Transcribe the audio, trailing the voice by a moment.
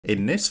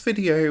In this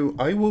video,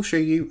 I will show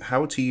you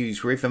how to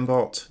use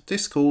Rythmbot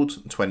Discord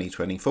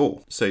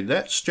 2024. So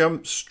let's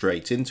jump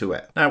straight into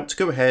it. Now, to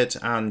go ahead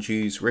and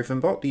use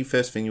Rythmbot, the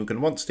first thing you're going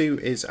to want to do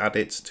is add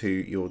it to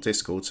your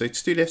Discord. So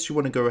to do this, you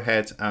want to go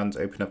ahead and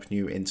open up a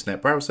new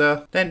internet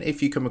browser. Then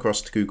if you come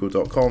across to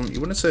google.com, you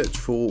want to search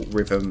for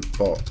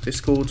Rythmbot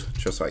Discord,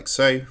 just like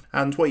so.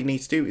 And what you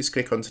need to do is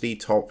click onto the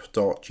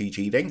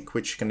top.gg link,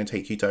 which is going to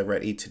take you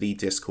directly to the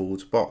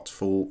Discord bot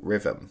for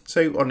Rythm.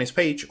 So on this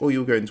page, all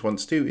you're going to want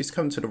to do is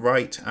come to the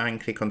right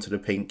and click onto the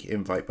pink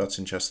invite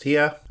button just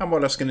here, and what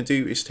that's going to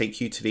do is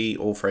take you to the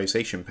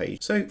authorization page.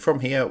 So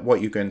from here,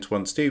 what you're going to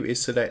want to do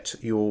is select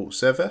your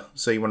server.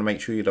 So you want to make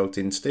sure you're logged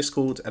into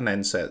Discord and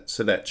then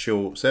select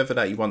your server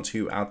that you want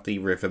to add the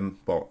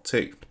Rythmbot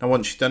to. Now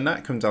once you've done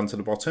that, come down to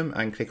the bottom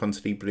and click onto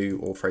the blue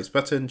authorize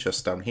button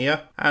just down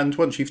here, and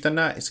once you've done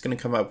that, it's going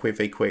to come up with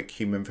a quick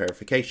human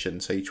verification.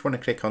 So you just want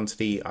to click onto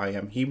the I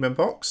am human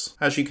box.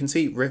 As you can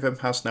see, Rythm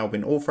has now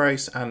been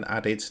authorized and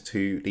added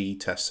to the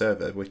test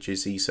server, which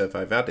is the server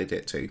I've added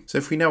it to. So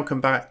if we now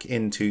come back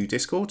into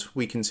Discord,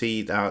 we can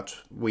see that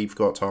we've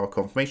got our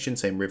confirmation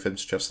saying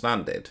Rythm's just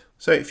landed.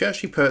 So if you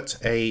actually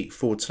put a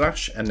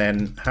 / and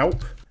then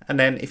help, and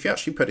then if you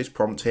actually put this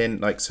prompt in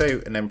like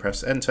so and then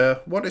press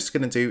enter, what it's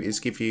going to do is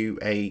give you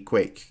a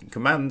quick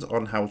command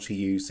on how to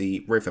use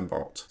the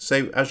Rythmbot.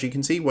 So as you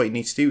can see, what you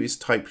need to do is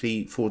type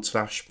the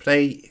 /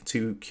 play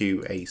to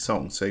cue a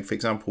song. So for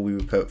example, we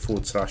would put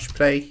 /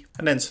 play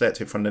and then select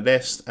it from the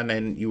list, and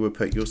then you would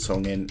put your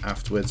song in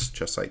afterwards,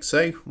 just like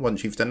so.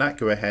 Once you've done that,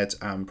 go ahead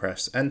and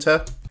press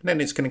enter. And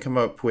then it's going to come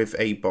up with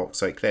a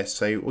box like this.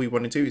 So all you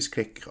want to do is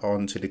click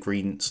onto the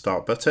green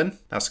start button.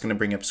 That's going to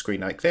bring up a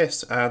screen like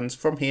this. And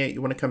from here, you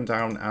want to come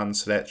down and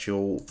select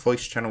your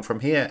voice channel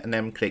from here and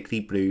then click the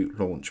blue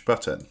launch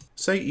button.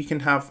 So you can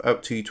have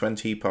up to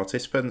 20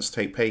 participants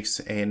take place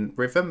in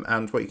Rythm,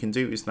 and what you can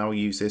do is now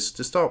use this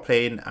to start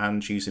playing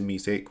and using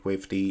music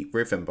with the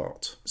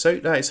Rythmbot. So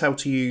that is how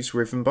to use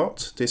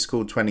Rythmbot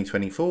Discord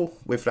 2024.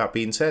 With that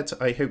being said,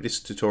 I hope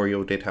this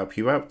tutorial did help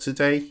you out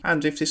today,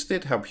 and if this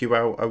did help you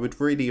out, I would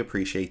really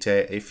appreciate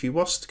it if you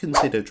was to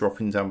consider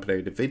dropping down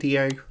below the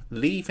video,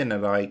 leaving a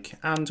like,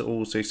 and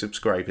also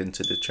subscribing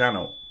to the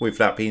channel. With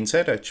that being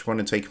said, I just want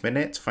to take a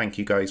minute to thank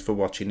you guys for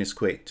watching this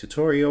quick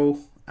tutorial,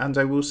 and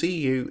I will see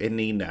you in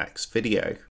the next video.